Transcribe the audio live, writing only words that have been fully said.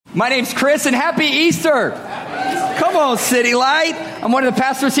My name's Chris, and happy Easter. Come on, City Light. I'm one of the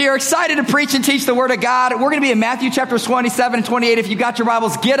pastors here, excited to preach and teach the Word of God. We're going to be in Matthew chapter 27 and 28. If you got your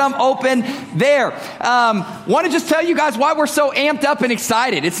Bibles, get them open there. Want to just tell you guys why we're so amped up and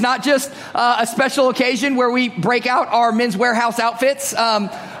excited. It's not just a special occasion where we break out our Men's Warehouse outfits.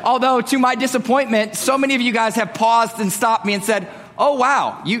 Although, to my disappointment, so many of you guys have paused and stopped me and said, "Oh,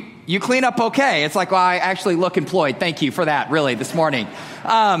 wow, you clean up okay." It's like, well, I actually look employed. Thank you for that, really, this morning.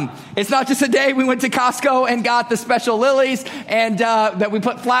 It's not just a day we went to Costco and got the special lilies and that we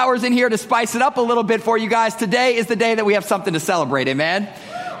put flowers in here to spice it up a little bit for you guys. Today is the day that we have something to celebrate, amen?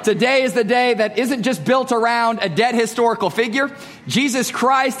 Today is the day that isn't just built around a dead historical figure. Jesus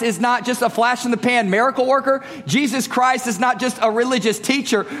Christ is not just a flash-in-the-pan miracle worker. Jesus Christ is not just a religious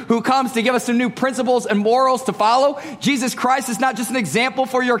teacher who comes to give us some new principles and morals to follow. Jesus Christ is not just an example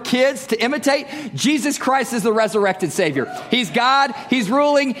for your kids to imitate. Jesus Christ is the resurrected Savior. He's God, He's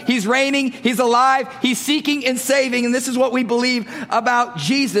ruling, He's reigning, He's alive, He's seeking and saving. And this is what we believe about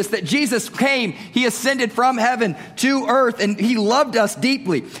Jesus, that Jesus came, He ascended from heaven to earth, and He loved us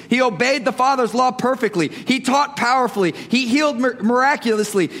deeply. He obeyed the Father's law perfectly. He taught powerfully. He healed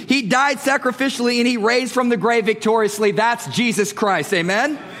miraculously. He died sacrificially, and He raised from the grave victoriously. That's Jesus Christ.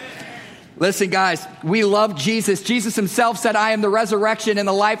 Amen? Listen, guys, we love Jesus. Jesus Himself said, "I am the resurrection and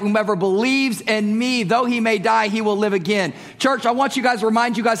the life. Whomever believes in me, though he may die, he will live again." Church, I want you guys to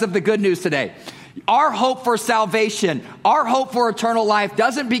remind you guys of the good news today. Our hope for salvation, our hope for eternal life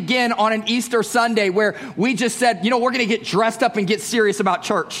doesn't begin on an Easter Sunday where we just said, we're going to get dressed up and get serious about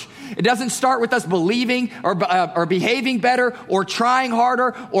church. It doesn't start with us believing or behaving better or trying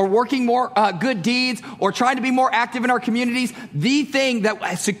harder or working more good deeds or trying to be more active in our communities. The thing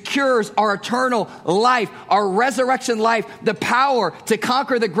that secures our eternal life, our resurrection life, the power to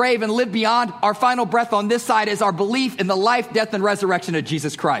conquer the grave and live beyond our final breath on this side is our belief in the life, death, and resurrection of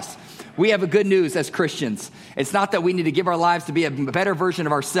Jesus Christ. We have a good news as Christians. It's not that we need to give our lives to be a better version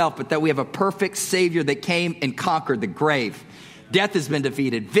of ourselves, but that we have a perfect Savior that came and conquered the grave. Death has been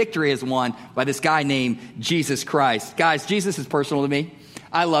defeated. Victory is won by this guy named Jesus Christ. Guys, Jesus is personal to me.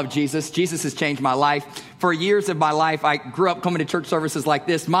 I love Jesus. Jesus has changed my life. For years of my life, I grew up coming to church services like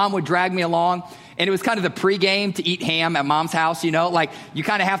this. Mom would drag me along, and it was kind of the pregame to eat ham at Mom's house, like you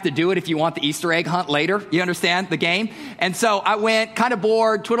kind of have to do it if you want the Easter egg hunt later. You understand the game? And so I went kind of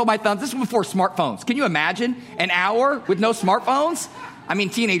bored, twiddled my thumbs. This was before smartphones. Can you imagine an hour with no smartphones? I mean,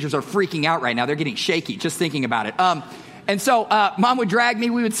 teenagers are freaking out right now. They're getting shaky just thinking about it. And so Mom would drag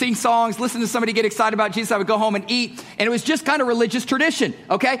me. We would sing songs, listen to somebody get excited about Jesus. I would go home and eat. And it was just kind of religious tradition,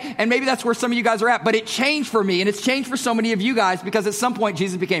 okay? And maybe that's where some of you guys are at. But it changed for me, and it's changed for so many of you guys because at some point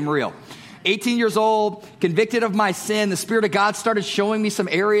Jesus became real. 18 years old, convicted of my sin, the Spirit of God started showing me some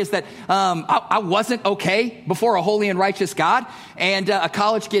areas that I wasn't okay before a holy and righteous God. And a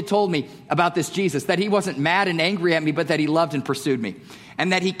college kid told me about this Jesus, that He wasn't mad and angry at me, but that He loved and pursued me.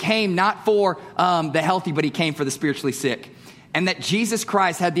 And that He came not for the healthy, but He came for the spiritually sick. And that Jesus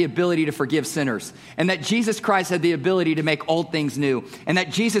Christ had the ability to forgive sinners. And that Jesus Christ had the ability to make old things new. And that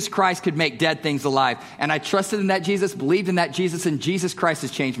Jesus Christ could make dead things alive. And I trusted in that Jesus, believed in that Jesus, and Jesus Christ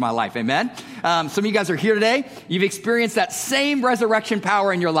has changed my life. Amen? Some of you guys are here today. You've experienced that same resurrection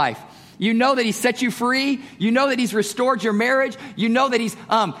power in your life. You know that He set you free. You know that He's restored your marriage. You know that He's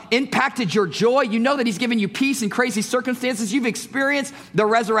impacted your joy. You know that He's given you peace in crazy circumstances. You've experienced the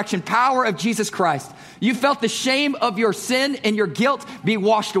resurrection power of Jesus Christ. You felt the shame of your sin and your guilt be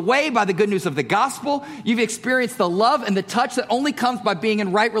washed away by the good news of the gospel. You've experienced the love and the touch that only comes by being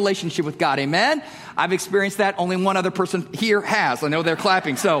in right relationship with God. Amen? I've experienced that. Only one other person here has. I know they're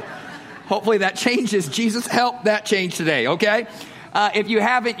clapping. So hopefully that changes. Jesus, help that change today, okay? If you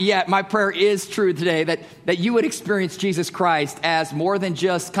haven't yet, my prayer is true today that you would experience Jesus Christ as more than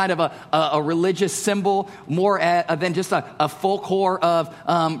just kind of a religious symbol, more than just a folklore of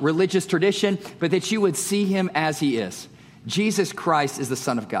religious tradition, but that you would see Him as He is. Jesus Christ is the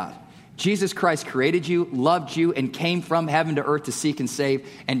Son of God. Jesus Christ created you, loved you, and came from heaven to earth to seek and save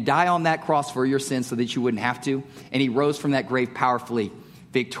and die on that cross for your sins so that you wouldn't have to. And He rose from that grave powerfully,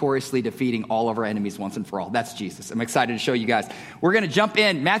 victoriously defeating all of our enemies once and for all. That's Jesus. I'm excited to show you guys. We're going to jump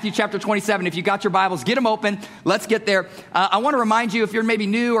in. Matthew chapter 27. If you got your Bibles, get them open. Let's get there. I want to remind you, if you're maybe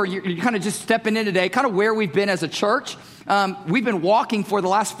new or you're kind of just stepping in today, kind of where we've been as a church. We've been walking for the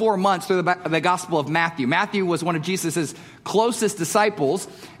last 4 months through the Gospel of Matthew. Matthew was one of Jesus's closest disciples,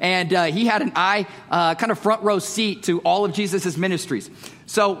 and he had an kind of front row seat to all of Jesus's ministries.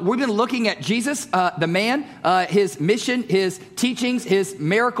 So we've been looking at Jesus, the man, his mission, his teachings, his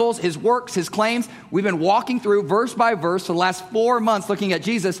miracles, his works, his claims. We've been walking through verse by verse for the last 4 months looking at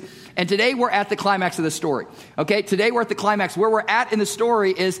Jesus. And today we're at the climax of the story. Okay, today we're at the climax. Where we're at in the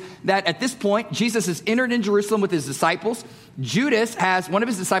story is that at this point, Jesus has entered in Jerusalem with his disciples. Judas one of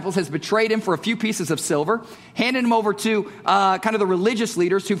his disciples has betrayed him for a few pieces of silver, handed him over to kind of the religious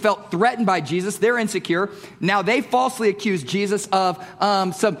leaders who felt threatened by Jesus. They're insecure. Now they falsely accuse Jesus of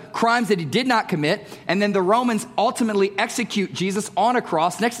some crimes that he did not commit. And then the Romans ultimately execute Jesus on a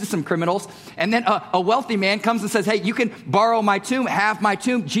cross next to some criminals. And then a wealthy man comes and says, hey, you can borrow my tomb, have my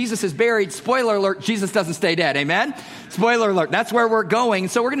tomb. Jesus is buried. Spoiler alert, Jesus doesn't stay dead. Amen? Spoiler alert. That's where we're going.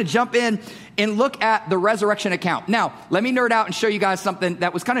 So we're going to jump in and look at the resurrection account. Now, let me nerd out and show you guys something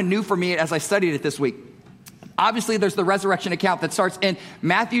that was kind of new for me as I studied it this week. Obviously, there's the resurrection account that starts in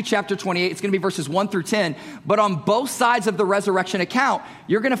Matthew chapter 28. It's going to be verses 1 through 10. But on both sides of the resurrection account,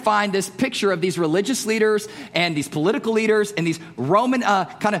 you're going to find this picture of these religious leaders and these political leaders and these Roman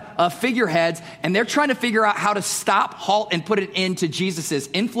figureheads. And they're trying to figure out how to stop, halt, and put it into Jesus's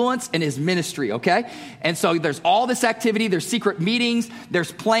influence and his ministry, okay? And so there's all this activity. There's secret meetings.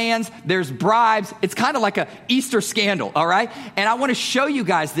 There's plans. There's bribes. It's kind of like an Easter scandal, all right? And I want to show you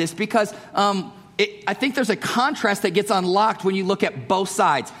guys this because I think there's a contrast that gets unlocked when you look at both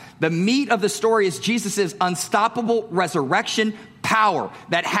sides. The meat of the story is Jesus' unstoppable resurrection power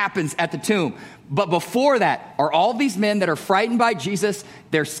that happens at the tomb. But before that are all these men that are frightened by Jesus.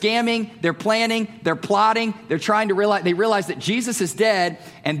 They're scamming, they're planning, they're plotting, they're trying to realize that Jesus is dead.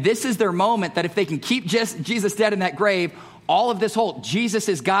 And this is their moment that if they can keep Jesus dead in that grave, all of this whole Jesus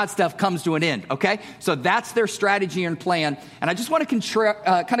is God stuff comes to an end, okay? So that's their strategy and plan. And I just want to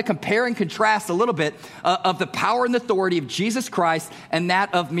kind of compare and contrast a little bit of the power and authority of Jesus Christ and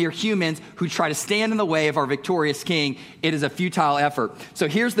that of mere humans who try to stand in the way of our victorious King. It is a futile effort. So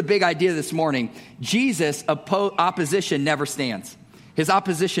here's the big idea this morning. Jesus' opposition never stands. His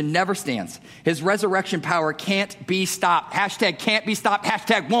opposition never stands. His resurrection power can't be stopped. Hashtag can't be stopped.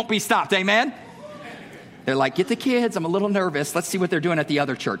 Hashtag won't be stopped. Amen? They're like, get the kids. I'm a little nervous. Let's see what they're doing at the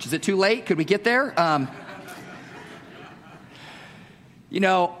other church. Is it too late? Could we get there? I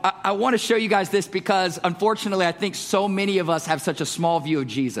want to show you guys this because, unfortunately, I think so many of us have such a small view of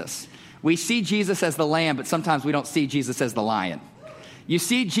Jesus. We see Jesus as the lamb, but sometimes we don't see Jesus as the lion. You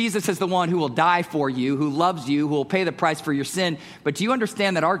see Jesus as the one who will die for you, who loves you, who will pay the price for your sin. But do you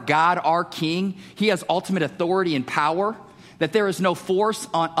understand that our God, our King, he has ultimate authority and power? That there is no force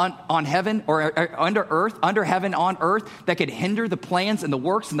on heaven or under heaven on earth that could hinder the plans and the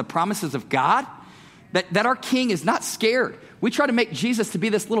works and the promises of God? That our King is not scared. We try to make Jesus to be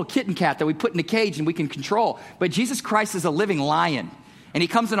this little kitten cat that we put in a cage and we can control. But Jesus Christ is a living lion. And he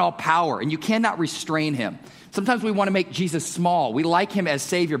comes in all power. And you cannot restrain him. Sometimes we want to make Jesus small. We like him as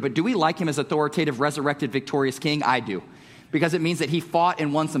Savior. But do we like him as authoritative, resurrected, victorious King? I do. Because it means that he fought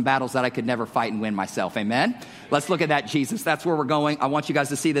and won some battles that I could never fight and win myself. Amen? Let's look at that Jesus. That's where we're going. I want you guys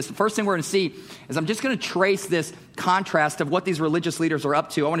to see this. The first thing we're going to see is I'm just going to trace this contrast of what these religious leaders are up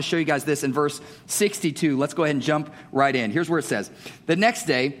to. I want to show you guys this in verse 62. Let's go ahead and jump right in. Here's where it says, the next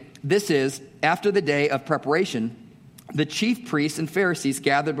day, this is after the day of preparation, the chief priests and Pharisees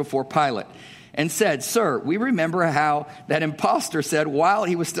gathered before Pilate and said, "Sir, we remember how that impostor said while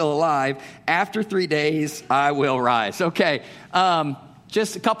he was still alive, after 3 days I will rise." Okay,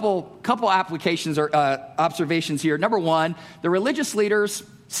 just a couple applications or observations here. Number one, the religious leaders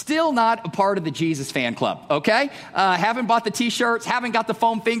still not a part of the Jesus fan club, okay? Haven't bought the t-shirts, haven't got the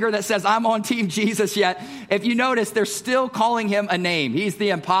foam finger that says I'm on Team Jesus yet. If you notice, they're still calling him a name. He's the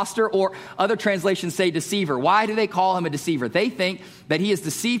imposter, or other translations say deceiver. Why do they call him a deceiver? They think that he has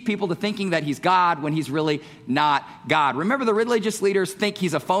deceived people to thinking that he's God when he's really not God. Remember, the religious leaders think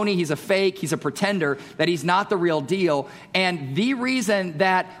he's a phony, he's a fake, he's a pretender, that he's not the real deal. And the reason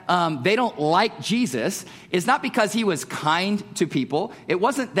that they don't like Jesus is not because he was kind to people. It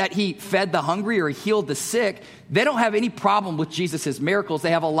wasn't that he fed the hungry or healed the sick. They don't have any problem with Jesus' miracles.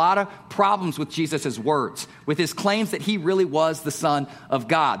 They have a lot of problems with Jesus' words, with his claims that he really was the Son of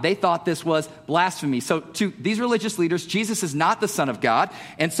God. They thought this was blasphemy. So to these religious leaders, Jesus is not the Son of God.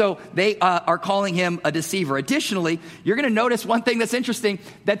 And so they are calling him a deceiver. Additionally, you're going to notice one thing that's interesting,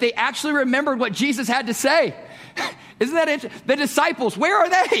 that they actually remembered what Jesus had to say. Isn't that interesting? The disciples, where are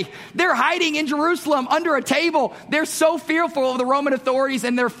they? They're hiding in Jerusalem under a table. They're so fearful of the Roman authorities,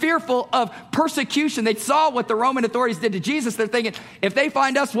 and they're fearful of persecution. They saw what the Roman authorities did to Jesus. They're thinking, if they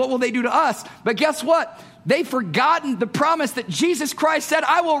find us, what will they do to us? But guess what? They've forgotten the promise that Jesus Christ said,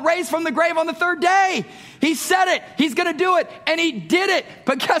 I will raise from the grave on the third day. He said it. He's going to do it. And he did it.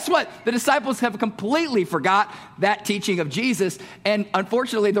 But guess what? The disciples have completely forgot that teaching of Jesus. And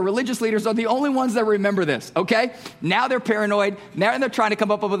unfortunately, the religious leaders are the only ones that remember this, okay? Now they're paranoid. Now they're trying to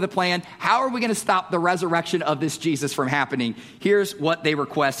come up with a plan. How are we going to stop the resurrection of this Jesus from happening? Here's what they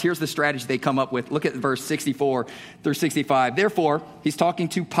request. Here's the strategy they come up with. Look at verse 64 through 65. Therefore, he's talking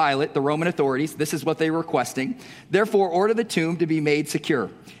to Pilate, the Roman authorities. This is what they were requesting. Therefore, order the tomb to be made secure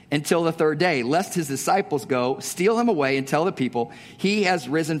until the third day, lest his disciples go, steal him away, and tell the people, he has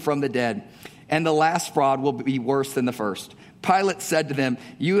risen from the dead. And the last fraud will be worse than the first. Pilate said to them,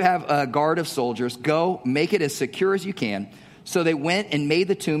 you have a guard of soldiers. Go, make it as secure as you can. So they went and made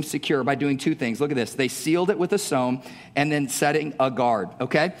the tomb secure by doing two things. Look at this. They sealed it with a stone and then setting a guard,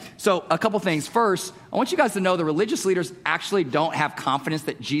 okay? So a couple things. First, I want you guys to know the religious leaders actually don't have confidence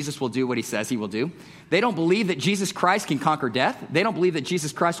that Jesus will do what he says he will do. They don't believe that Jesus Christ can conquer death. They don't believe that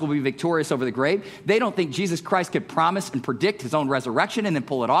Jesus Christ will be victorious over the grave. They don't think Jesus Christ could promise and predict his own resurrection and then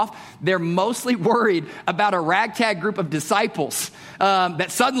pull it off. They're mostly worried about a ragtag group of disciples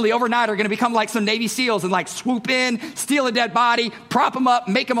that suddenly overnight are going to become like some Navy SEALs and like swoop in, steal a dead body, prop him up,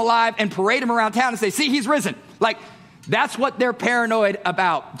 make him alive, and parade him around town and say, see, he's risen. Like, that's what they're paranoid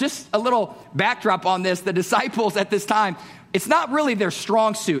about. Just a little backdrop on this. The disciples at this time, it's not really their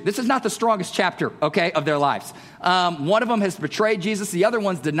strong suit. This is not the strongest chapter, okay, of their lives. One of them has betrayed Jesus. The other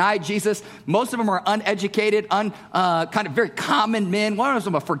one's denied Jesus. Most of them are uneducated, kind of very common men. One of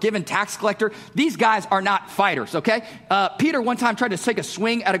them a forgiven tax collector. These guys are not fighters, okay? Peter one time tried to take a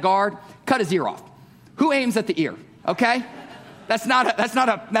swing at a guard, cut his ear off. Who aims at the ear, okay? That's not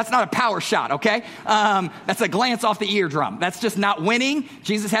a power shot, okay? That's a glance off the eardrum. That's just not winning.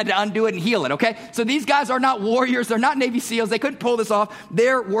 Jesus had to undo it and heal it, okay? So these guys are not warriors. They're not Navy SEALs. They couldn't pull this off.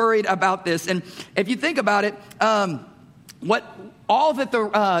 They're worried about this. And if you think about it, what all that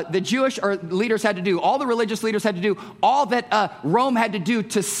the Jewish leaders had to do, all the religious leaders had to do, all that Rome had to do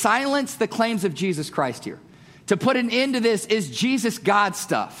to silence the claims of Jesus Christ here, to put an end to this is Jesus God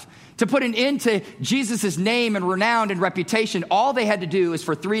stuff. To put an end to Jesus' name and renown and reputation, all they had to do is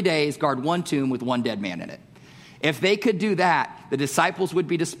for 3 days guard one tomb with one dead man in it. If they could do that, the disciples would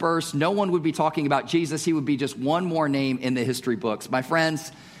be dispersed. No one would be talking about Jesus. He would be just one more name in the history books. My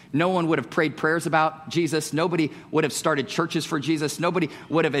friends, no one would have prayed prayers about Jesus. Nobody would have started churches for Jesus. Nobody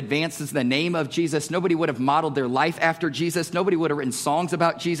would have advanced the name of Jesus. Nobody would have modeled their life after Jesus. Nobody would have written songs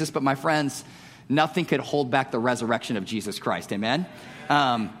about Jesus. But my friends, nothing could hold back the resurrection of Jesus Christ. Amen?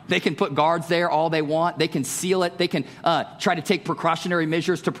 They can put guards there all they want. They can seal it. They can try to take precautionary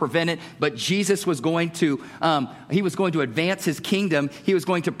measures to prevent it. But Jesus was going to, he was going to advance his kingdom. He was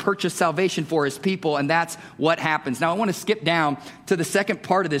going to purchase salvation for his people. And that's what happens. Now, I want to skip down to the second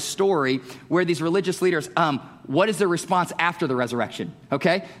part of this story where these religious leaders, what is their response after the resurrection?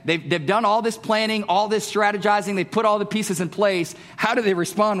 Okay? They've done all this planning, all this strategizing. They've put all the pieces in place. How do they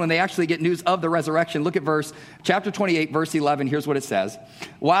respond when they actually get news of the resurrection? Look at chapter 28, verse 11. Here's what it says.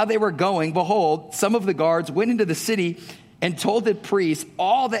 While they were going, behold, some of the guards went into the city and told the priests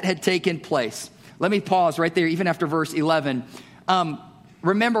all that had taken place. Let me pause right there, even after verse 11.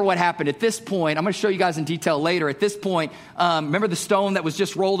 Remember what happened at this point. I'm going to show you guys in detail later. At this point, remember the stone that was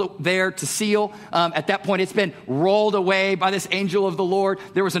just rolled there to seal? At that point, it's been rolled away by this angel of the Lord.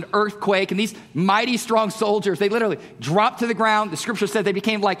 There was an earthquake, and these mighty, strong soldiers, they literally dropped to the ground. The scripture said they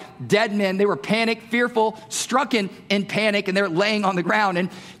became like dead men. They were panicked, fearful, struck in panic, and they're laying on the ground. And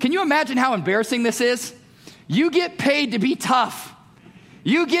can you imagine how embarrassing this is? You get paid to be tough.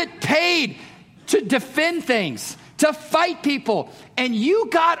 You get paid to defend things, to fight people. And you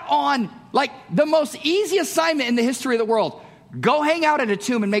got on like the most easy assignment in the history of the world. Go hang out at a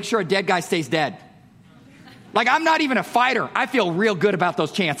tomb and make sure a dead guy stays dead. Like, I'm not even a fighter. I feel real good about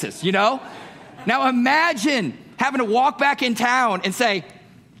those chances, you know? Now imagine having to walk back in town and say,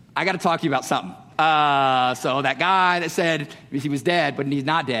 I got to talk to you about something. So that guy that said he was dead, but he's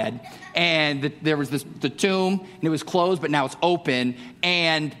not dead. And there was the tomb, and it was closed, but now it's open.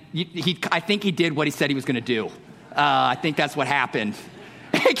 And I think he did what he said he was going to do. I think that's what happened.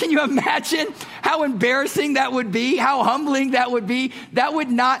 Can you imagine how embarrassing that would be? How humbling that would be?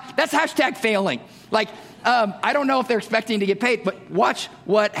 That's hashtag failing. Like, I don't know if they're expecting to get paid, but watch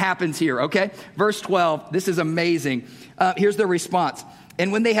what happens here, okay? Verse 12, this is amazing. Here's their response.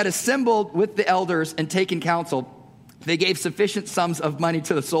 And when they had assembled with the elders and taken counsel, they gave sufficient sums of money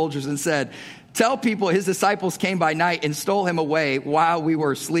to the soldiers and said, tell people his disciples came by night and stole him away while we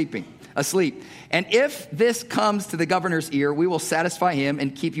were asleep. And if this comes to the governor's ear, we will satisfy him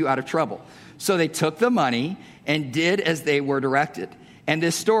and keep you out of trouble. So they took the money and did as they were directed. And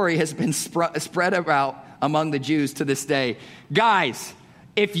this story has been spread about among the Jews to this day. Guys,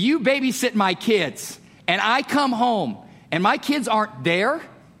 if you babysit my kids and I come home and my kids aren't there,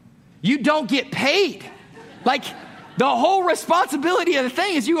 you don't get paid. Like, the whole responsibility of the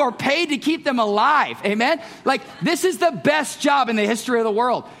thing is you are paid to keep them alive. Amen? Like, this is the best job in the history of the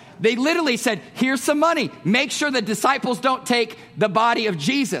world. They literally said, here's some money. Make sure the disciples don't take the body of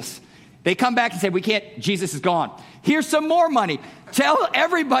Jesus. They come back and say, we can't, Jesus is gone. Here's some more money. Tell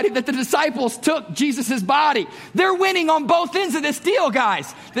everybody that the disciples took Jesus' body. They're winning on both ends of this deal,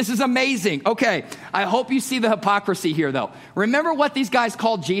 guys. This is amazing. Okay, I hope you see the hypocrisy here, though. Remember what these guys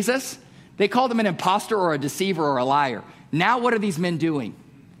called Jesus? They called him an imposter or a deceiver or a liar. Now what are these men doing?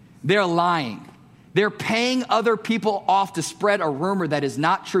 They're lying. They're paying other people off to spread a rumor that is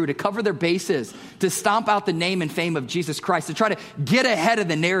not true, to cover their bases, to stomp out the name and fame of Jesus Christ, to try to get ahead of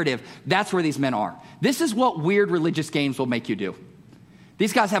the narrative. That's where these men are. This is what weird religious games will make you do.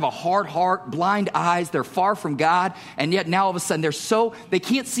 These guys have a hard heart, blind eyes, they're far from God, and yet now all of a sudden they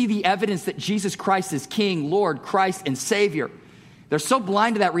can't see the evidence that Jesus Christ is King, Lord, Christ, and Savior. They're so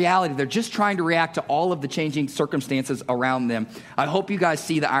blind to that reality, they're just trying to react to all of the changing circumstances around them. I hope you guys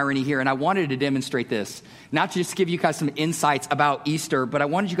see the irony here, and I wanted to demonstrate this. Not to just give you guys some insights about Easter, but I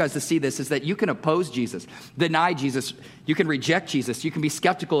wanted you guys to see this, is that you can oppose Jesus, deny Jesus, you can reject Jesus, you can be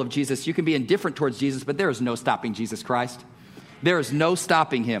skeptical of Jesus, you can be indifferent towards Jesus, but there is no stopping Jesus Christ. There is no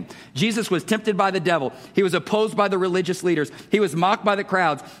stopping him. Jesus was tempted by the devil. He was opposed by the religious leaders. He was mocked by the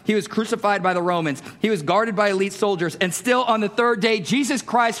crowds. He was crucified by the Romans. He was guarded by elite soldiers. And still on the third day, Jesus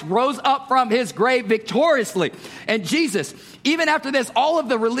Christ rose up from his grave victoriously. And Jesus, even after this, all of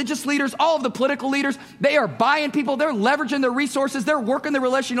the religious leaders, all of the political leaders, they are buying people. They're leveraging their resources. They're working the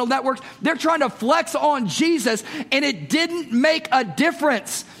relational networks. They're trying to flex on Jesus. And it didn't make a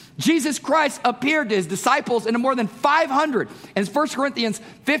difference. Jesus Christ appeared to his disciples in more than 500. In 1 Corinthians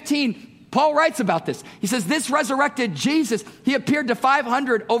 15, Paul writes about this. He says, this resurrected Jesus, he appeared to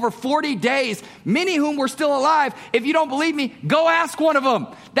 500 over 40 days, many whom were still alive. If you don't believe me, go ask one of them.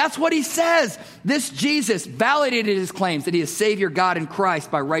 That's what he says. This Jesus validated his claims that he is Savior, God, and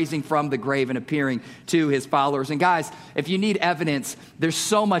Christ by rising from the grave and appearing to his followers. And guys, if you need evidence, there's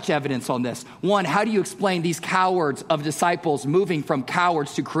so much evidence on this. One, how do you explain these cowards of disciples moving from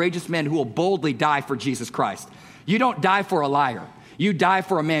cowards to courageous men who will boldly die for Jesus Christ? You don't die for a liar. You die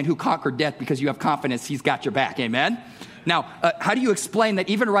for a man who conquered death because you have confidence he's got your back. Amen? Now, how do you explain that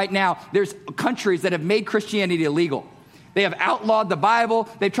even right now, there's countries that have made Christianity illegal? They have outlawed the Bible.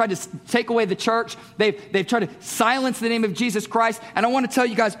 They've tried to take away the church. They've tried to silence the name of Jesus Christ. And I want to tell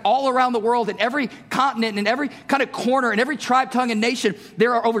you guys, all around the world, in every continent, in every kind of corner, in every tribe, tongue, and nation,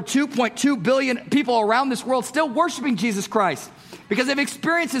 there are over 2.2 billion people around this world still worshiping Jesus Christ. Because they've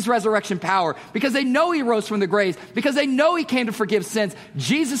experienced his resurrection power, because they know he rose from the grave, because they know he came to forgive sins.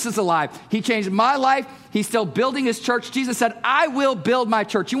 Jesus is alive. He changed my life. He's still building his church. Jesus said, I will build my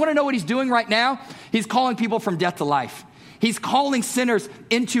church. You want to know what he's doing right now? He's calling people from death to life. He's calling sinners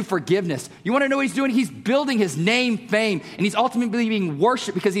into forgiveness. You want to know what he's doing? He's building his name, fame, and he's ultimately being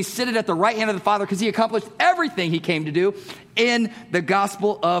worshiped because he's seated at the right hand of the Father because he accomplished everything he came to do in the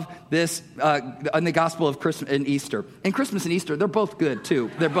gospel of in the gospel of Christmas and Easter. And Christmas and Easter, they're both good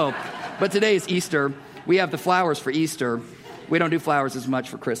too. They're both. But today is Easter. We have the flowers for Easter. We don't do flowers as much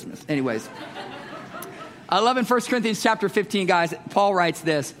for Christmas. Anyways, I love in 1 Corinthians chapter 15, guys, Paul writes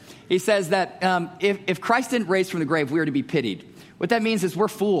this. He says that if Christ didn't raise from the grave, we are to be pitied. What that means is we're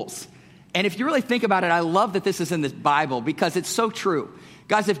fools. And if you really think about it, I love that this is in the Bible because it's so true.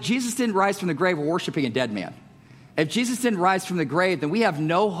 Guys, if Jesus didn't rise from the grave, we're worshiping a dead man. If Jesus didn't rise from the grave, then we have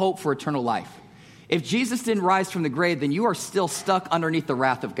no hope for eternal life. If Jesus didn't rise from the grave, then you are still stuck underneath the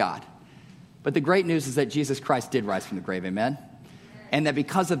wrath of God. But the great news is that Jesus Christ did rise from the grave, amen? And that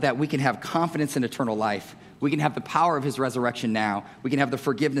because of that, we can have confidence in eternal life. We can have the power of his resurrection now. We can have the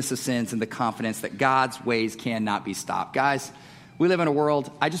forgiveness of sins and the confidence that God's ways cannot be stopped. Guys, we live in a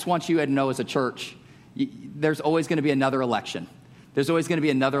world, I just want you to know as a church, there's always going to be another election. There's always going to be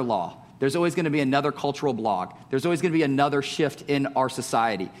another law. There's always going to be another cultural blog. There's always going to be another shift in our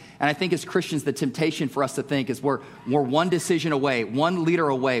society. And I think as Christians, the temptation for us to think is we're one decision away, one leader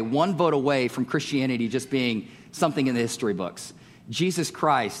away, one vote away from Christianity just being something in the history books. Jesus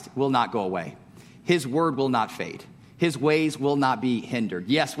Christ will not go away. His word will not fade. His ways will not be hindered.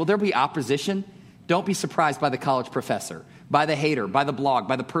 Yes, will there be opposition? Don't be surprised by the college professor, by the hater, by the blog,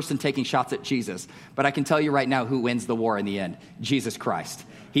 by the person taking shots at Jesus. But I can tell you right now who wins the war in the end. Jesus Christ.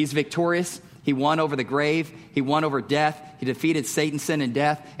 He's victorious. He won over the grave. He won over death. He defeated Satan, sin, and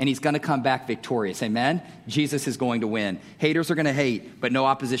death, and he's going to come back victorious. Amen? Jesus is going to win. Haters are going to hate, but no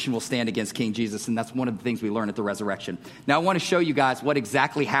opposition will stand against King Jesus, and that's one of the things we learn at the resurrection. Now, I want to show you guys what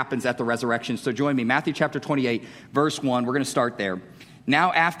exactly happens at the resurrection, so join me. Matthew chapter 28, verse 1. We're going to start there.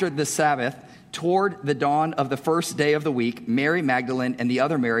 Now, after the Sabbath, toward the dawn of the first day of the week, Mary Magdalene and the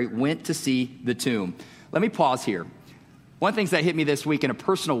other Mary went to see the tomb. Let me pause here. One of the things that hit me this week in a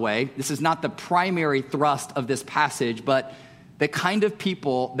personal way, this is not the primary thrust of this passage, but the kind of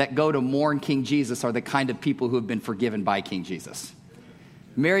people that go to mourn King Jesus are the kind of people who have been forgiven by King Jesus.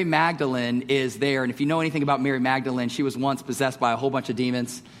 Mary Magdalene is there, and if you know anything about Mary Magdalene, she was once possessed by a whole bunch of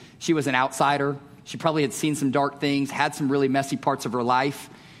demons. She was an outsider. She probably had seen some dark things, had some really messy parts of her life,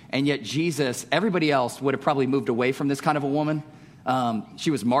 and yet Jesus, everybody else would have probably moved away from this kind of a woman.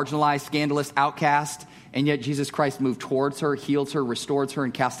 She was marginalized, scandalous, outcast, and yet Jesus Christ moved towards her, healed her, restored her,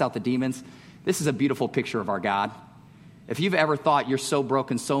 and cast out the demons. This is a beautiful picture of our God. If you've ever thought you're so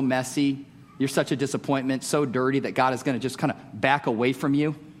broken, so messy, you're such a disappointment, so dirty that God is going to just kind of back away from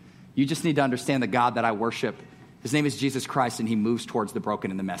you, you just need to understand the God that I worship. His name is Jesus Christ, and he moves towards the broken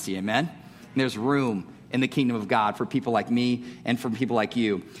and the messy. Amen? And there's room in the kingdom of God for people like me and for people like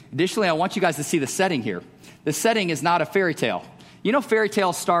you. Additionally, I want you guys to see the setting here. The setting is not a fairy tale. You know, fairy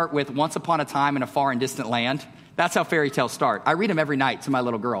tales start with once upon a time in a far and distant land. That's how fairy tales start. I read them every night to my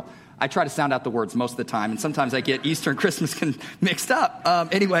little girl. I try to sound out the words most of the time, and sometimes I get Easter and Christmas mixed up.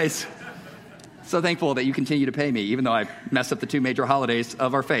 Anyways, so thankful that you continue to pay me, even though I mess up the two major holidays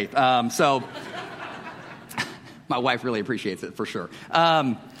of our faith. So my wife really appreciates it for sure.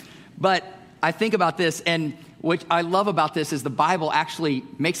 But I think about this, and what I love about this is the Bible actually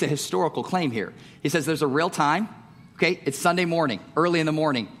makes a historical claim here. He says there's a real time. Okay, it's Sunday morning, early in the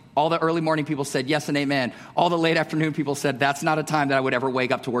morning. All the early morning people said yes and amen. All the late afternoon people said that's not a time that I would ever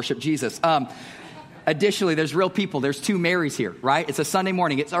wake up to worship Jesus. Additionally, there's real people. There's two Marys here, right? It's a Sunday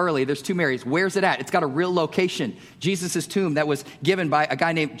morning. It's early. There's two Marys. Where's it at? It's got a real location. Jesus' tomb that was given by a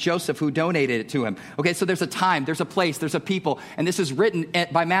guy named Joseph who donated it to him. Okay, so there's a time, there's a place, there's a people. And this is written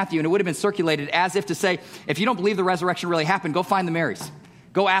by Matthew, and it would have been circulated as if to say, if you don't believe the resurrection really happened, go find the Marys.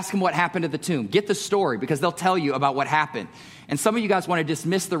 Go ask them what happened at the tomb. Get the story because they'll tell you about what happened. And some of you guys want to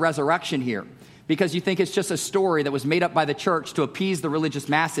dismiss the resurrection here because you think it's just a story that was made up by the church to appease the religious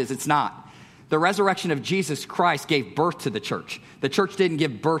masses. It's not. The resurrection of Jesus Christ gave birth to the church. The church didn't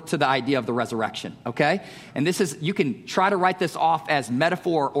give birth to the idea of the resurrection, okay? And this is, you can try to write this off as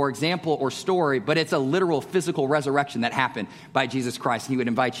metaphor or example or story, but it's a literal physical resurrection that happened by Jesus Christ. He would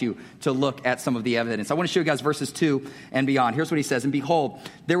invite you to look at some of the evidence. I want to show you guys verses 2 and beyond. Here's what he says. And behold,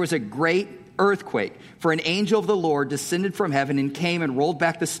 there was a great earthquake, for an angel of the Lord descended from heaven and came and rolled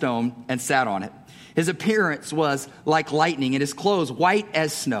back the stone and sat on it. His appearance was like lightning, and his clothes white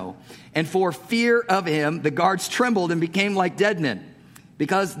as snow. And for fear of him, the guards trembled and became like dead men.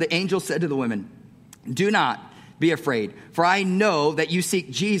 Because the angel said to the women, do not be afraid, for I know that you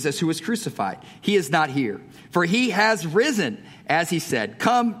seek Jesus who was crucified. He is not here, for he has risen, as he said.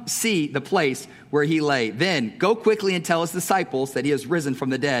 Come see the place where he lay. Then go quickly and tell his disciples that he has risen from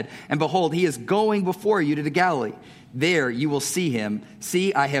the dead. And behold, he is going before you to the Galilee. There you will see him.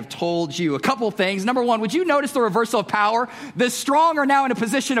 See, I have told you. A couple things. Number one, would you notice the reversal of power? The strong are now in a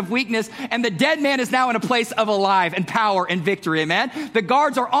position of weakness, and the dead man is now in a place of alive and power and victory. Amen? The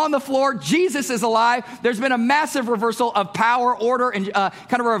guards are on the floor. Jesus is alive. There's been a massive reversal of power, order, and kind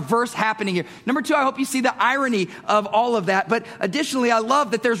of a reverse happening here. Number two, I hope you see the irony of all of that. But additionally, I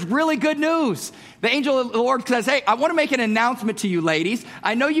love that there's really good news. The angel of the Lord says, hey, I want to make an announcement to you, ladies.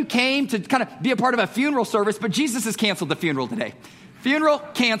 I know you came to kind of be a part of a funeral service, but Jesus has canceled the funeral today. Funeral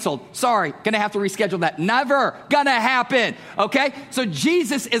canceled. Sorry, gonna have to reschedule that. Never gonna happen. Okay? So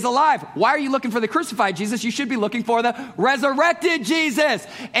Jesus is alive. Why are you looking for the crucified Jesus? You should be looking for the resurrected Jesus.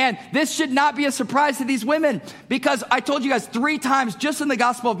 And this should not be a surprise to these women because I told you guys 3 times just in the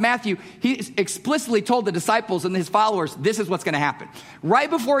Gospel of Matthew, he explicitly told the disciples and his followers, this is what's gonna happen. Right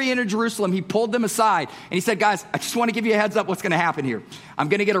before he entered Jerusalem, he pulled them aside and he said, guys, I just want to give you a heads up what's gonna happen here. I'm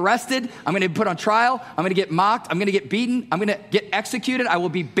gonna get arrested. I'm gonna be put on trial. I'm gonna get mocked. I'm gonna get beaten. I'm gonna get executed. I will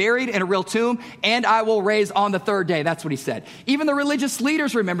be buried in a real tomb, and I will raise on the 3rd day. That's what he said. Even the religious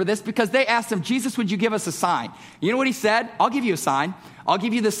leaders remember this because they asked him, Jesus, would you give us a sign? You know what he said? I'll give you a sign. I'll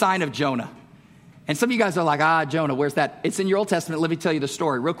give you the sign of Jonah. And some of you guys are like, Jonah, where's that? It's in your Old Testament. Let me tell you the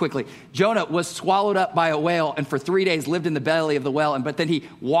story real quickly. Jonah was swallowed up by a whale and for 3 days lived in the belly of the whale. But then he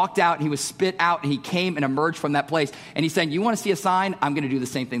walked out and he was spit out and he came and emerged from that place. And he's saying, you want to see a sign? I'm going to do the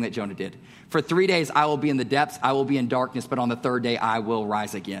same thing that Jonah did. For 3 days, I will be in the depths. I will be in darkness. But on the 3rd day, I will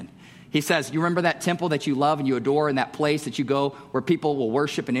rise again. He says, you remember that temple that you love and you adore and that place that you go where people will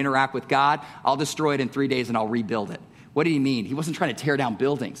worship and interact with God? I'll destroy it in 3 days and I'll rebuild it. What did he mean? He wasn't trying to tear down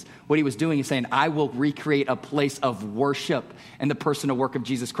buildings. What he was doing is saying, I will recreate a place of worship in the personal work of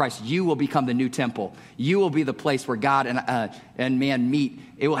Jesus Christ. You will become the new temple. You will be the place where God and man meet.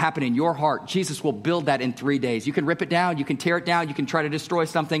 It will happen in your heart. Jesus will build that in 3 days. You can rip it down. You can tear it down. You can try to destroy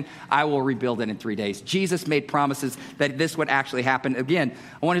something. I will rebuild it in 3 days. Jesus made promises that this would actually happen. Again,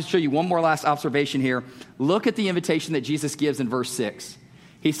 I wanted to show you one more last observation here. Look at the invitation that Jesus gives in verse 6.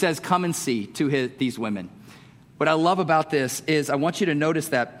 He says, come and see to these women. What I love about this is I want you to notice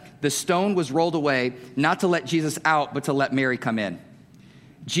that the stone was rolled away, not to let Jesus out, but to let Mary come in.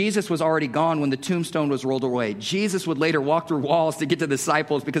 Jesus was already gone when the tombstone was rolled away. Jesus would later walk through walls to get to the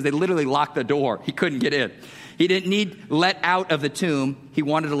disciples because they literally locked the door. He couldn't get in. He didn't need let out of the tomb. He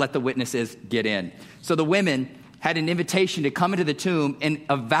wanted to let the witnesses get in. So the women had an invitation to come into the tomb and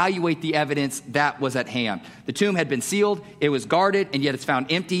evaluate the evidence that was at hand. The tomb had been sealed, it was guarded, and yet it's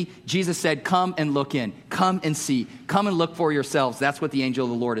found empty. Jesus said, come and look in, come and see, come and look for yourselves. That's what the angel of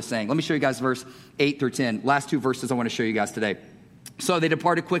the Lord is saying. Let me show you guys verse 8 through 10. Last two verses I want to show you guys today. So they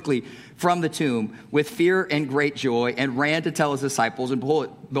departed quickly from the tomb with fear and great joy and ran to tell his disciples. And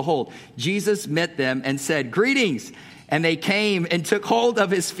behold, Jesus met them and said, greetings. And they came and took hold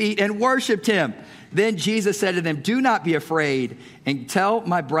of his feet and worshiped him. Then Jesus said to them, do not be afraid, and tell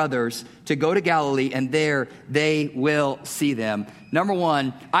my brothers to go to Galilee, and there they will see them. Number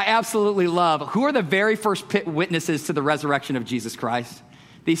one, I absolutely love, who are the very first witnesses to the resurrection of Jesus Christ?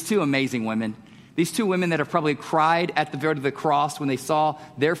 These two amazing women. These two women that have probably cried at the foot of the cross when they saw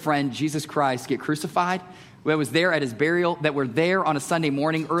their friend Jesus Christ get crucified, that was there at his burial, that were there on a Sunday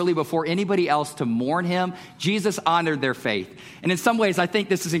morning early before anybody else to mourn him. Jesus honored their faith. And in some ways, I think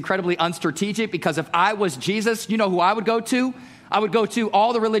this is incredibly unstrategic because if I was Jesus, you know who I would go to? I would go to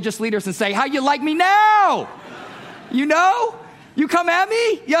all the religious leaders and say, how you like me now? You know? You come at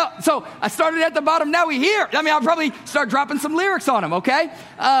me? Yeah. So I started at the bottom, now we here. I mean, I'll probably start dropping some lyrics on him, okay?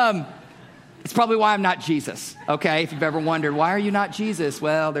 It's probably why I'm not Jesus, okay? If you've ever wondered, why are you not Jesus?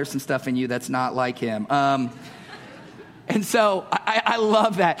 Well, there's some stuff in you that's not like him. And so I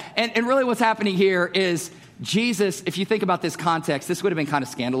love that. And really what's happening here is Jesus, if you think about this context, this would have been kind of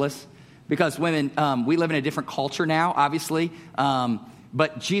scandalous because women, we live in a different culture now, obviously.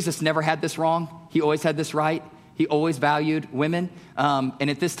 But Jesus never had this wrong. He always had this right. He always valued women. And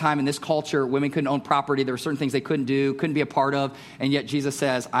at this time in this culture, women couldn't own property. There were certain things they couldn't do, couldn't be a part of. And yet Jesus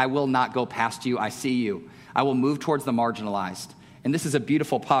says, I will not go past you. I see you. I will move towards the marginalized. And this is a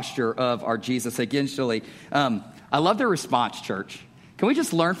beautiful posture of our Jesus. Again, Shirley, I love their response, church. Can we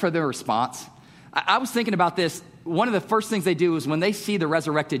just learn from their response? I was thinking about this. One of the first things they do is when they see the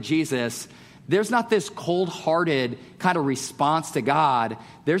resurrected Jesus, there's not this cold-hearted kind of response to God.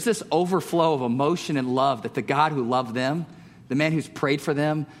 There's this overflow of emotion and love that the God who loved them, the man who's prayed for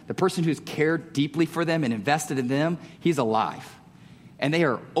them, the person who's cared deeply for them and invested in them, he's alive. And they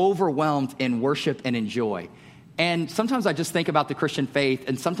are overwhelmed in worship and in joy. And sometimes I just think about the Christian faith,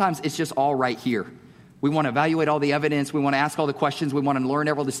 and sometimes it's just all right here. We want to evaluate all the evidence. We want to ask all the questions. We want to learn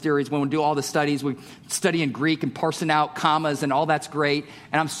all the theories. We want to do all the studies. We study in Greek and parsing out commas, and all that's great.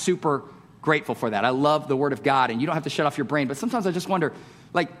 And I'm super grateful for that. I love the Word of God, and you don't have to shut off your brain. But sometimes I just wonder,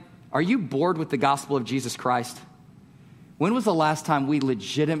 are you bored with the gospel of Jesus Christ? When was the last time we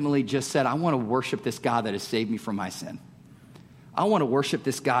legitimately just said, I want to worship this God that has saved me from my sin? I want to worship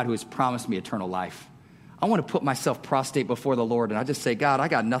this God who has promised me eternal life. I want to put myself prostrate before the Lord, and I just say, God, I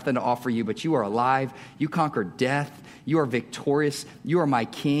got nothing to offer you, but you are alive. You conquered death. You are victorious. You are my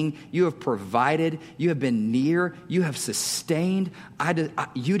King. You have provided. You have been near. You have sustained.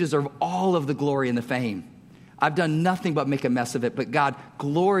 You deserve all of the glory and the fame. I've done nothing but make a mess of it, but God,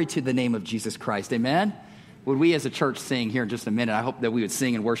 glory to the name of Jesus Christ. Amen? Would we as a church sing here in just a minute? I hope that we would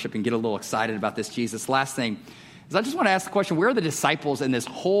sing and worship and get a little excited about this Jesus. Last thing is I just want to ask the question, where are the disciples in this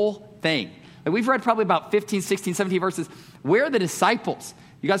whole thing? We've read probably about 15, 16, 17 verses. Where are the disciples?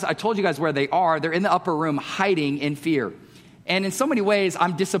 You guys, I told you guys where they are. They're in the upper room hiding in fear. And in so many ways,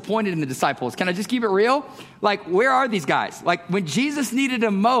 I'm disappointed in the disciples. Can I just keep it real? Where are these guys? When Jesus needed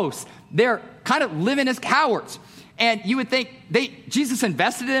them most, they're kind of living as cowards. And you would think Jesus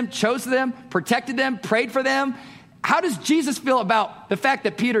invested in them, chose them, protected them, prayed for them. How does Jesus feel about the fact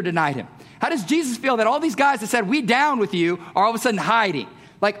that Peter denied him? How does Jesus feel that all these guys that said, we down with you, are all of a sudden hiding?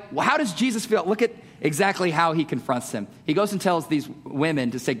 How does Jesus feel? Look at exactly how he confronts them. He goes and tells these women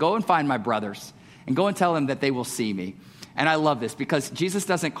to say, go and find my brothers and go and tell them that they will see me. And I love this because Jesus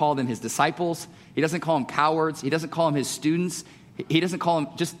doesn't call them his disciples. He doesn't call them cowards. He doesn't call them his students. He doesn't call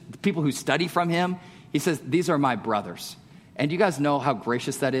them just people who study from him. He says, these are my brothers. And you guys know how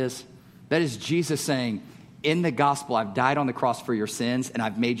gracious that is? That is Jesus saying, in the gospel, I've died on the cross for your sins, and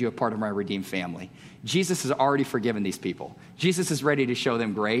I've made you a part of my redeemed family. Jesus has already forgiven these people. Jesus is ready to show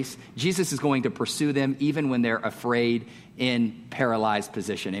them grace. Jesus is going to pursue them even when they're afraid in paralyzed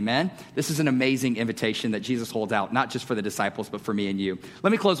position. Amen? This is an amazing invitation that Jesus holds out, not just for the disciples, but for me and you.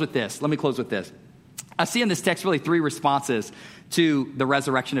 Let me close with this. I see in this text really three responses to the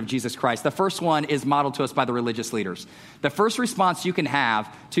resurrection of Jesus Christ. The first one is modeled to us by the religious leaders. The first response you can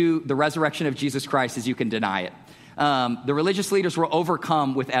have to the resurrection of Jesus Christ is you can deny it. The religious leaders were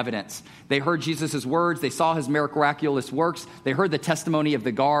overcome with evidence. They heard Jesus' words. They saw his miraculous works. They heard the testimony of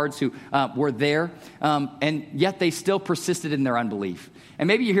the guards who were there. And yet they still persisted in their unbelief. And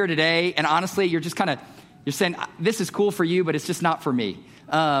maybe you're here today, and honestly, you're saying, this is cool for you, but it's just not for me.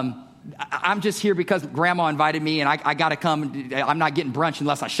 I'm just here because grandma invited me and I got to come. I'm not getting brunch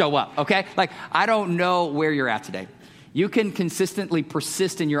unless I show up, okay? Like, I don't know where you're at today. You can consistently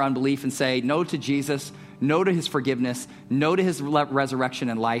persist in your unbelief and say no to Jesus, no to his forgiveness, no to his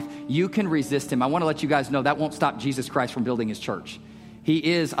resurrection and life. You can resist him. I want to let you guys know that won't stop Jesus Christ from building his church.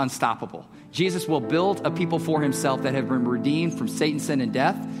 He is unstoppable. Jesus will build a people for himself that have been redeemed from Satan's sin and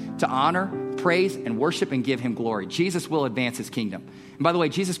death to honor, praise, and worship and give him glory. Jesus will advance his kingdom. And by the way,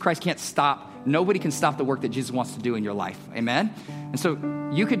 Jesus Christ can't stop. Nobody can stop the work that Jesus wants to do in your life. Amen? And so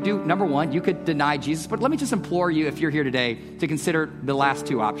you could do, number one, you could deny Jesus. But let me just implore you, if you're here today, to consider the last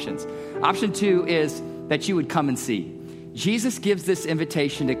two options. Option two is that you would come and see. Jesus gives this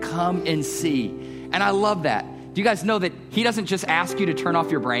invitation to come and see. And I love that. Do you guys know that he doesn't just ask you to turn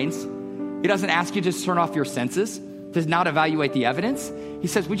off your brains? He doesn't ask you to just turn off your senses, to not evaluate the evidence. He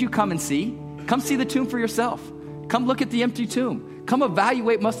says, would you come and see? Come see the tomb for yourself. Come look at the empty tomb. Come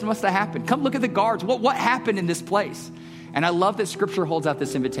evaluate what must have happened. Come look at the guards. What happened in this place? And I love that Scripture holds out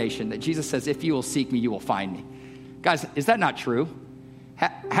this invitation that Jesus says, if you will seek me, you will find me. Guys, is that not true?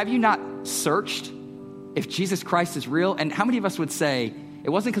 Have you not searched if Jesus Christ is real? And how many of us would say, it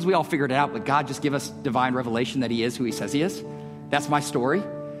wasn't because we all figured it out, but God just gave us divine revelation that he is who he says he is? That's my story.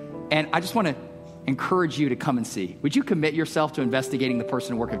 And I just want to encourage you to come and see. Would you commit yourself to investigating the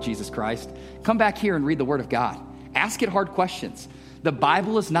person and work of Jesus Christ? Come back here and read the Word of God. Ask it hard questions. The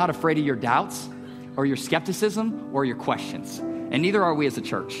Bible is not afraid of your doubts or your skepticism or your questions. And neither are we as a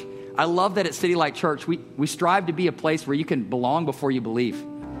church. I love that at City Light Church, we strive to be a place where you can belong before you believe.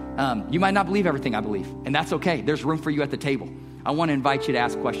 You might not believe everything I believe, and that's okay. There's room for you at the table. I want to invite you to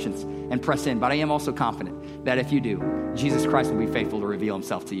ask questions and press in, but I am also confident that if you do, Jesus Christ will be faithful to reveal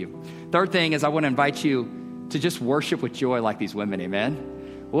himself to you. Third thing is I want to invite you to just worship with joy like these women,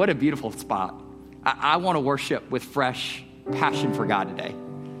 amen? What a beautiful spot. I want to worship with fresh passion for God today.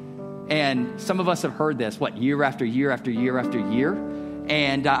 And some of us have heard this, year after year after year after year.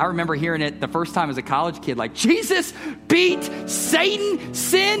 And I remember hearing it the first time as a college kid, like, Jesus beat Satan,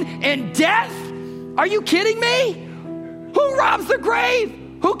 sin, and death? Are you kidding me? Who robs the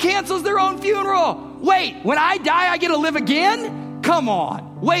grave? Who cancels their own funeral? Wait, when I die, I get to live again? Come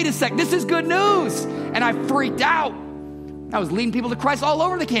on. Wait a sec. This is good news. And I freaked out. I was leading people to Christ all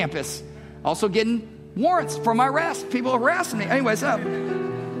over the campus. Also getting warrants for my arrest. People harassing me. Anyways,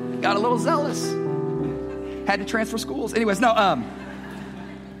 got a little zealous. Had to transfer schools. Anyways, but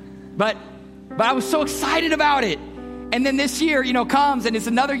I was so excited about it. And then this year, comes and it's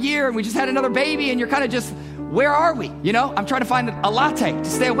another year and we just had another baby and you're kind of just, where are we? I'm trying to find a latte to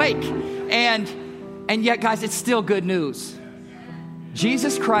stay awake. And yet, guys, it's still good news.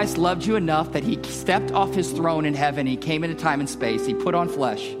 Jesus Christ loved you enough that he stepped off his throne in heaven. He came into time and space. He put on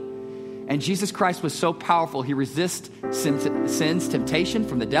flesh. And Jesus Christ was so powerful. He resisted sin's temptation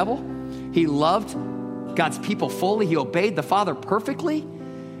from the devil. He loved God's people fully. He obeyed the Father perfectly.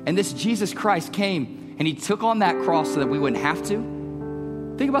 And this Jesus Christ came and he took on that cross so that we wouldn't have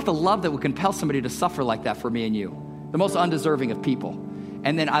to. Think about the love that would compel somebody to suffer like that for me and you, the most undeserving of people.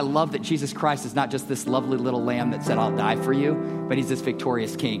 And then I love that Jesus Christ is not just this lovely little lamb that said, I'll die for you, but he's this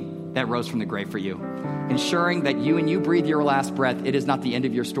victorious king that rose from the grave for you, ensuring that you breathe your last breath. It is not the end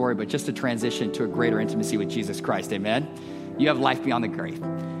of your story, but just a transition to a greater intimacy with Jesus Christ. Amen. You have life beyond the grave.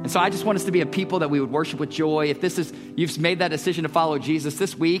 And so I just want us to be a people that we would worship with joy. If you've made that decision to follow Jesus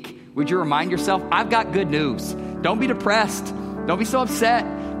this week, would you remind yourself, I've got good news. Don't be depressed. Don't be so upset.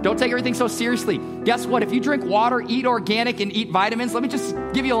 Don't take everything so seriously. Guess what? If you drink water, eat organic, and eat vitamins, let me just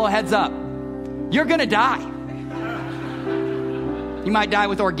give you a little heads up. You're going to die. You might die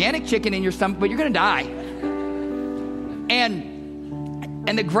with organic chicken in your stomach, but you're going to die.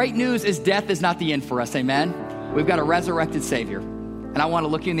 And the great news is death is not the end for us. Amen. We've got a resurrected Savior. And I want to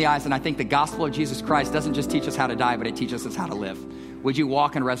look you in the eyes, and I think the gospel of Jesus Christ doesn't just teach us how to die, but it teaches us how to live. would you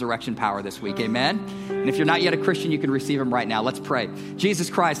walk in resurrection power this week? Amen? And if you're not yet a Christian, you can receive him right now. Let's pray. Jesus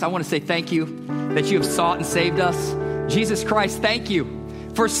Christ, I want to say thank you that you have sought and saved us. Jesus Christ, thank you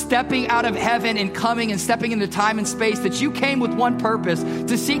for stepping out of heaven and coming and stepping into time and space, that you came with one purpose,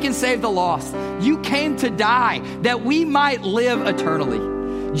 to seek and save the lost. You came to die that we might live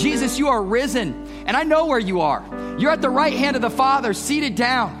eternally. Jesus, you are risen, and I know where you are. You're at the right hand of the Father, seated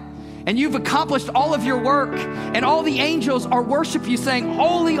down. And you've accomplished all of your work, and all the angels are worship you, saying,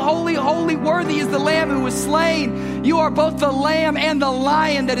 holy, holy, holy, worthy is the Lamb who was slain. You are both the Lamb and the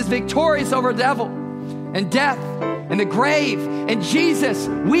Lion that is victorious over devil and death and the grave. And Jesus,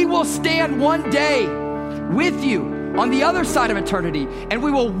 we will stand one day with you on the other side of eternity, and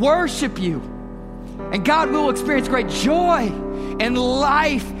we will worship you. And God, we will experience great joy and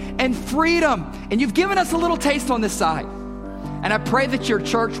life and freedom. And you've given us a little taste on this side. And I pray that your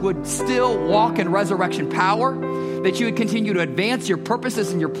church would still walk in resurrection power, that you would continue to advance your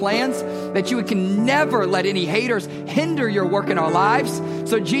purposes and your plans, that you would never let any haters hinder your work in our lives.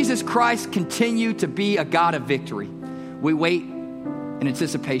 So Jesus Christ, continue to be a God of victory. We wait in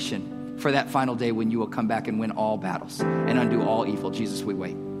anticipation for that final day when you will come back and win all battles and undo all evil. Jesus, we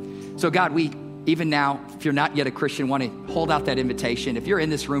wait. So God, we, even now, if you're not yet a Christian, want to hold out that invitation. If you're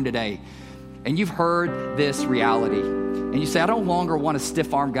in this room today and you've heard this reality, and you say, I no longer want to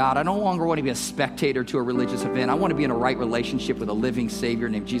stiff-arm God. I no longer want to be a spectator to a religious event. I want to be in a right relationship with a living Savior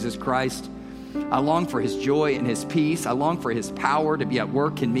named Jesus Christ. I long for his joy and his peace. I long for his power to be at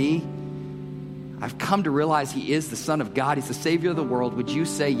work in me. I've come to realize he is the Son of God. He's the Savior of the world. Would you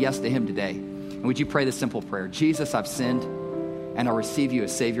say yes to him today? And would you pray this simple prayer? Jesus, I've sinned, and I'll receive you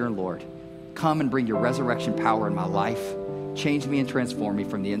as Savior and Lord. Come and bring your resurrection power in my life. Change me and transform me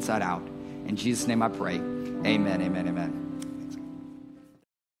from the inside out. In Jesus' name I pray. Amen, amen, amen.